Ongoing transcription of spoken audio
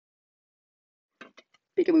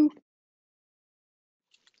Peekaboo.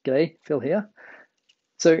 G'day, Phil here.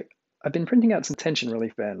 So I've been printing out some tension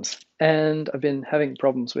relief bands, and I've been having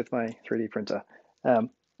problems with my 3D printer.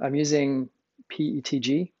 I'm using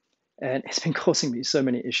PETG, and it's been causing me so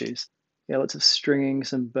many issues. Yeah, lots of stringing,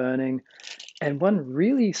 some burning, and one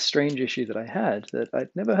really strange issue that I had that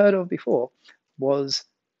I'd never heard of before was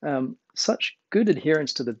such good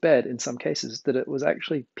adherence to the bed in some cases that it was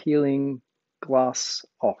actually peeling glass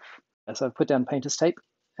off. So I've put down painter's tape,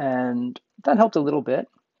 and that helped a little bit,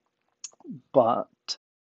 but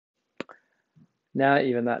now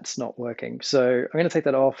even that's not working. So I'm going to take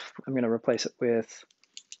that off. I'm going to replace it with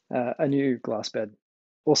a new glass bed.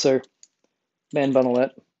 Also, man bun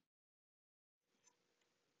alert.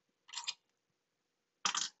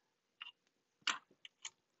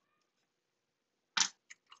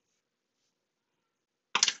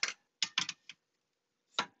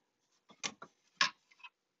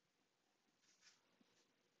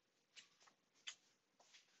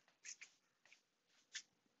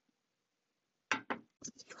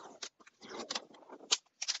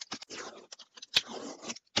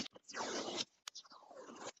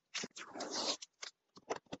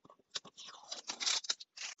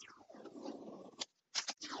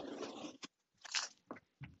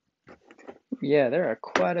 Yeah, there are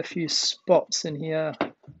quite a few spots in here.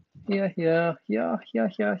 Here.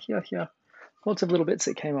 Lots of little bits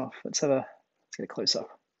that came off. Let's get a close up.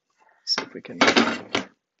 See if we can.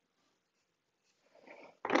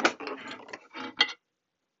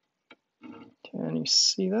 Can you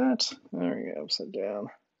see that? There we go, upside down.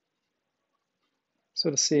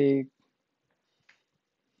 Sort of see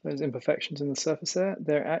those imperfections in the surface there.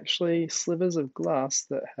 They're actually slivers of glass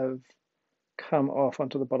that have come off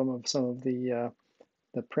onto the bottom of some of the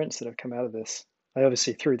prints that have come out of this. I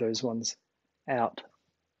obviously threw those ones out.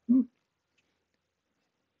 Whoop!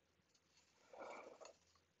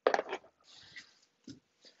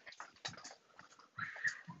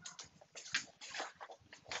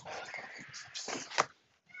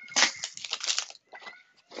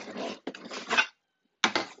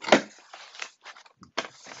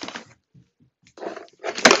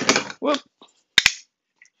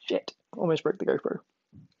 Shit, almost broke the GoPro.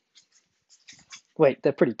 Wait,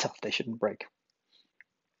 they're pretty tough, they shouldn't break.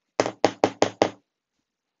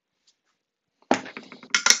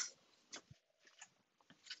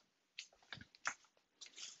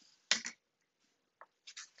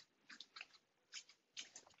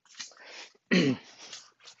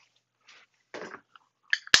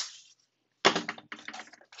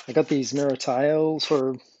 I got these mirror tiles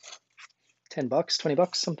for $10,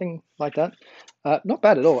 $20, something like that. Not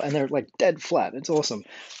bad at all, and they're like dead flat. It's awesome.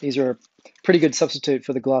 These are a pretty good substitute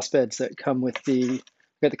for the glass beds that come with the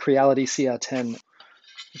Creality CR10.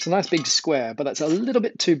 It's a nice big square, but that's a little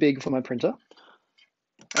bit too big for my printer,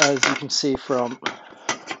 as you can see from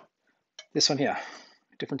this one here.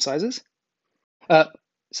 Different sizes.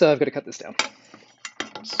 So I've got to cut this down.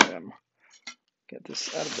 Let's get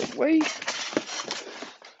this out of the way.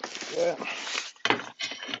 Yeah.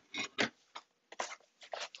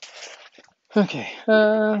 Okay.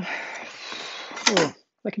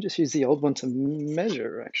 I can just use the old one to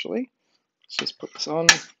measure, actually. Let's just put this on.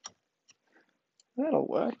 That'll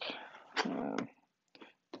work.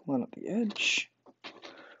 Line up the edge.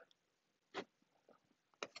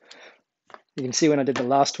 You can see when I did the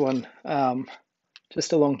last one,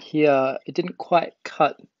 just along here, it didn't quite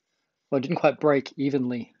cut, or it didn't quite break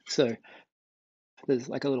evenly. So there's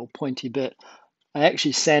like a little pointy bit. I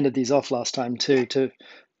actually sanded these off last time too, to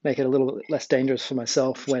make it a little bit less dangerous for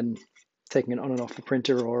myself when taking it on and off the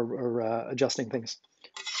printer or adjusting things.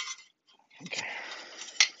 Okay.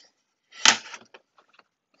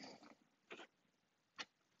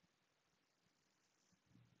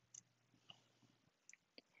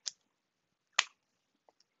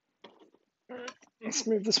 Let's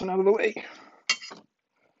move this one out of the way.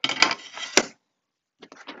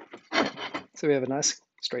 So we have a nice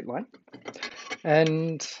straight line.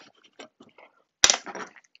 And I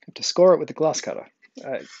have to score it with the glass cutter.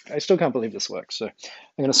 I still can't believe this works. So I'm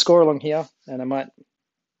going to score along here, and I might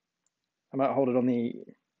hold it on the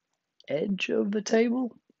edge of the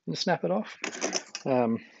table and snap it off.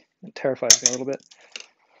 It terrifies me a little bit.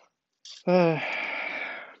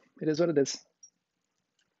 It is what it is.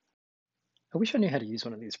 I wish I knew how to use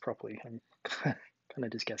one of these properly. I'm kind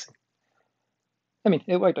of just guessing. I mean,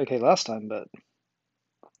 it worked okay last time, but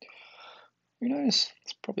who knows?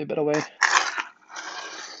 It's probably a better way.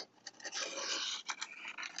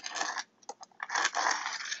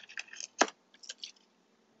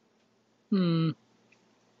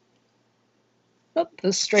 Not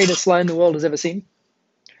the straightest line the world has ever seen.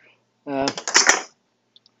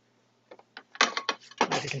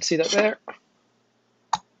 if you can see that there.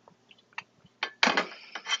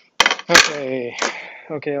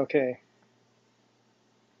 Okay, okay.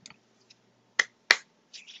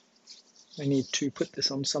 I need to put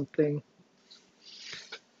this on something.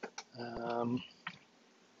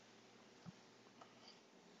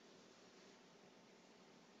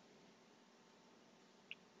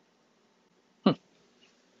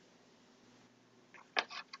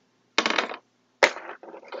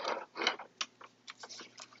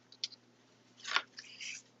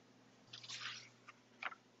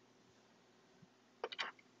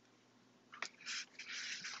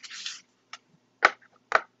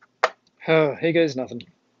 Oh, here goes nothing.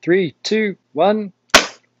 3, 2, 1.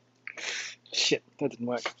 Shit, that didn't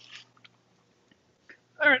work.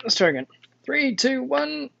 All right, let's try again. 3, 2,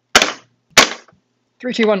 1.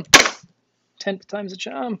 3, 2, 1. 10th time's a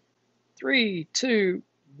charm. 3, 2,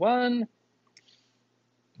 1.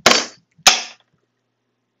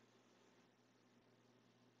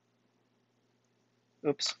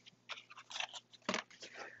 Oops.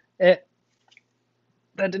 That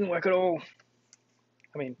didn't work at all.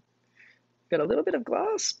 I mean, got a little bit of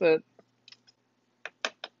glass, but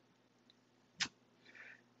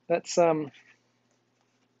that's not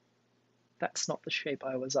the shape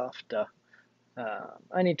I was after.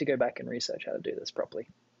 I need to go back and research how to do this properly.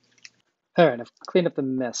 All right, I've cleaned up the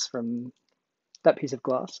mess from that piece of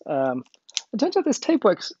glass. It turns out this tape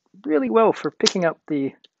works really well for picking up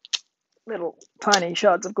the little tiny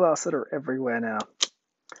shards of glass that are everywhere now.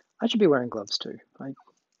 I should be wearing gloves too. I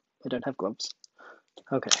don't have gloves.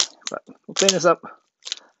 Okay, but we'll clean this up,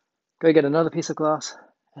 go get another piece of glass,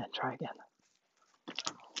 and try again.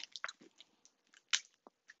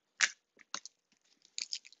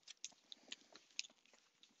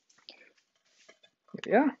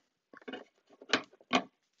 Here we are.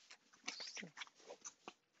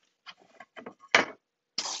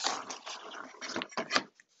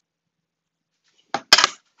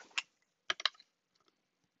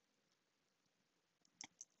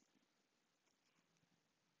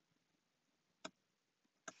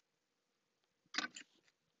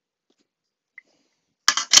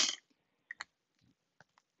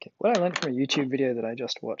 Okay, what I learned from a YouTube video that I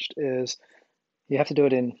just watched is you have to do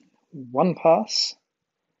it in one pass,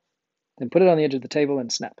 then put it on the edge of the table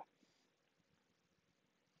and snap.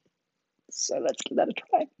 So let's give that a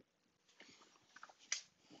try.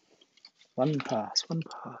 One pass, one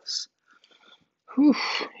pass. Whew,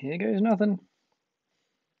 here goes nothing.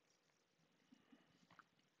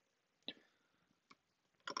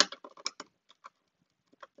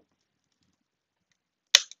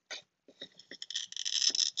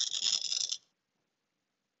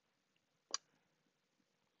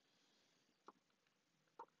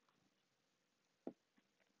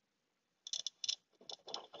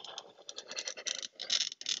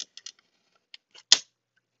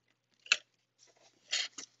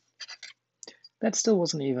 That still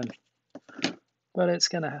wasn't even, but it's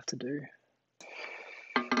gonna have to do.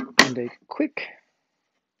 And a quick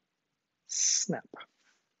snap.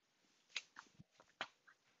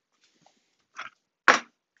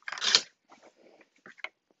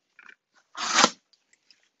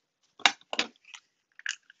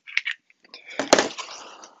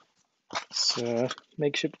 So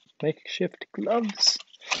makeshift gloves.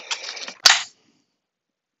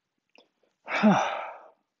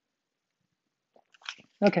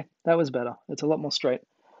 Okay, that was better. It's a lot more straight.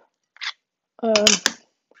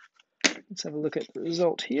 Let's have a look at the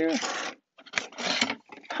result here.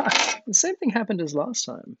 The same thing happened as last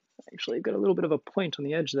time. Actually, got a little bit of a point on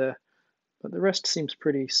the edge there, but the rest seems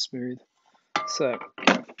pretty smooth. So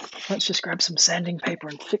let's just grab some sanding paper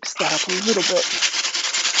and fix that up a little bit.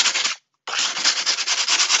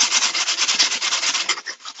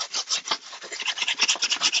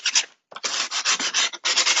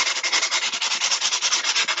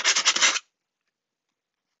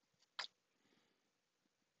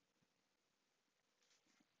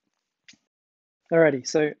 Alrighty,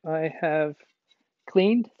 so I have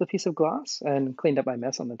cleaned the piece of glass and cleaned up my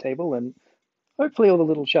mess on the table and hopefully all the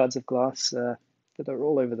little shards of glass that are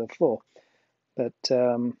all over the floor. But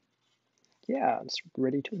yeah, it's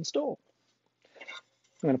ready to install.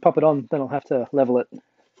 I'm going to pop it on, then I'll have to level it.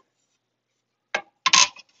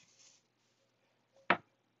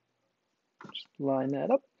 Just line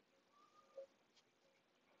that up.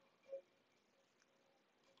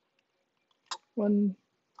 One,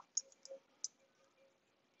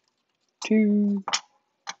 two,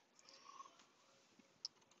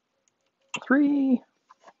 three,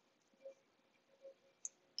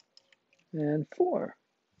 and four.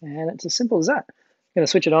 And it's as simple as that. I'm going to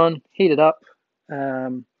switch it on, heat it up.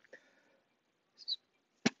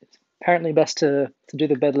 apparently best to do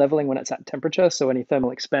the bed leveling when it's at temperature, so any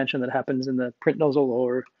thermal expansion that happens in the print nozzle,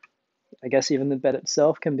 or I guess even the bed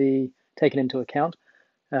itself, can be taken into account.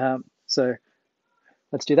 So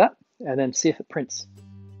let's do that and then see if it prints.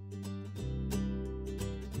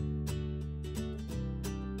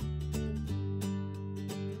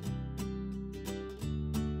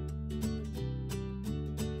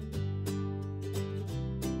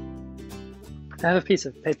 I have a piece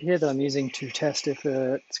of paper here that I'm using to test if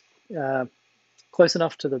it's close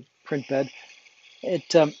enough to the print bed.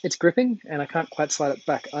 It's gripping, and I can't quite slide it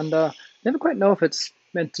back under. Never quite know if it's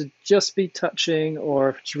meant to just be touching or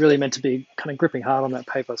if it's really meant to be kind of gripping hard on that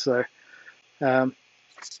paper. So I don't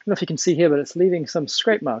know if you can see here, but it's leaving some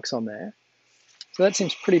scrape marks on there. So that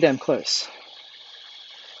seems pretty damn close.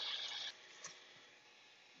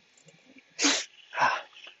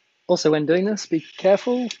 Also, when doing this, be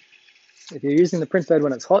careful. If you're using the print bed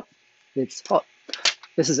when it's hot, it's hot.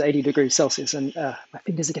 This is 80 degrees Celsius, and my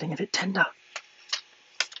fingers are getting a bit tender.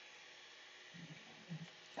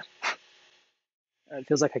 It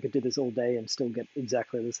feels like I could do this all day and still get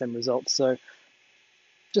exactly the same results. So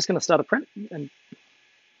just going to start a print and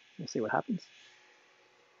we'll see what happens.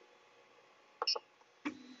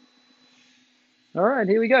 All right,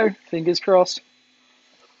 here we go. Fingers crossed.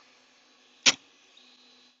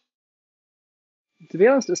 To be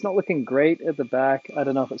honest, it's not looking great at the back. I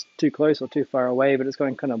don't know if it's too close or too far away, but it's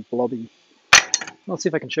going kind of blobby. Let's see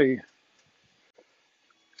if I can show you.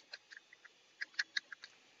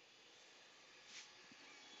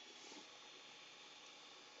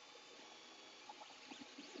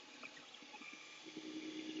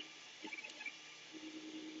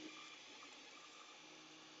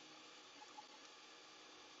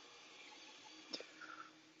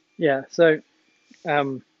 Yeah, so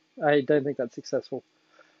I don't think that's successful.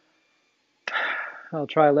 I'll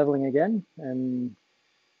try leveling again and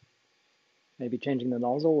maybe changing the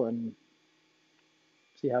nozzle and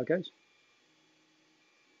see how it goes.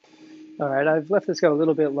 All right, I've left this go a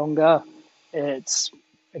little bit longer. It's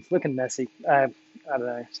looking messy. I don't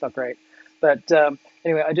know, it's not great. But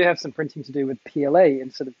anyway, I do have some printing to do with PLA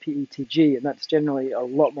instead of PETG, and that's generally a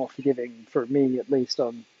lot more forgiving for me, at least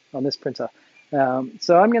on this printer.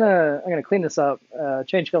 So I'm gonna clean this up,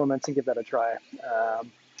 change filaments, and give that a try.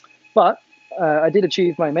 But I did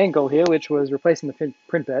achieve my main goal here, which was replacing the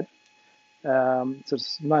print bed. So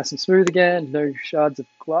it's nice and smooth again, no shards of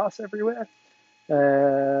glass everywhere.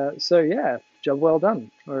 So yeah, job well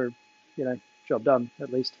done, or job done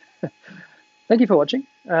at least. Thank you for watching,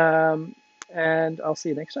 and I'll see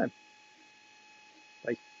you next time.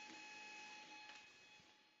 Bye.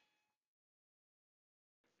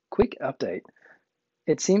 Quick update.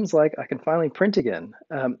 It seems like I can finally print again.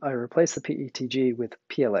 I replaced the PETG with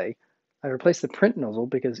PLA. I replaced the print nozzle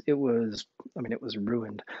because it was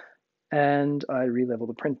ruined, and I re-leveled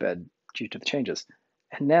the print bed due to the changes.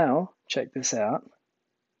 And now, check this out.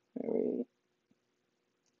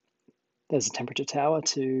 There's a temperature tower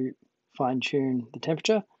to fine-tune the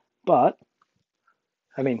temperature, but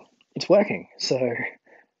I mean, it's working. So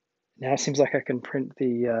now it seems like I can print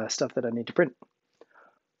the stuff that I need to print.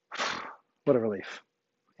 What a relief.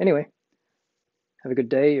 Anyway, have a good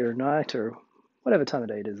day or night or whatever time of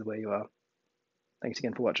day it is where you are. Thanks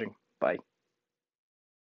again for watching. Bye.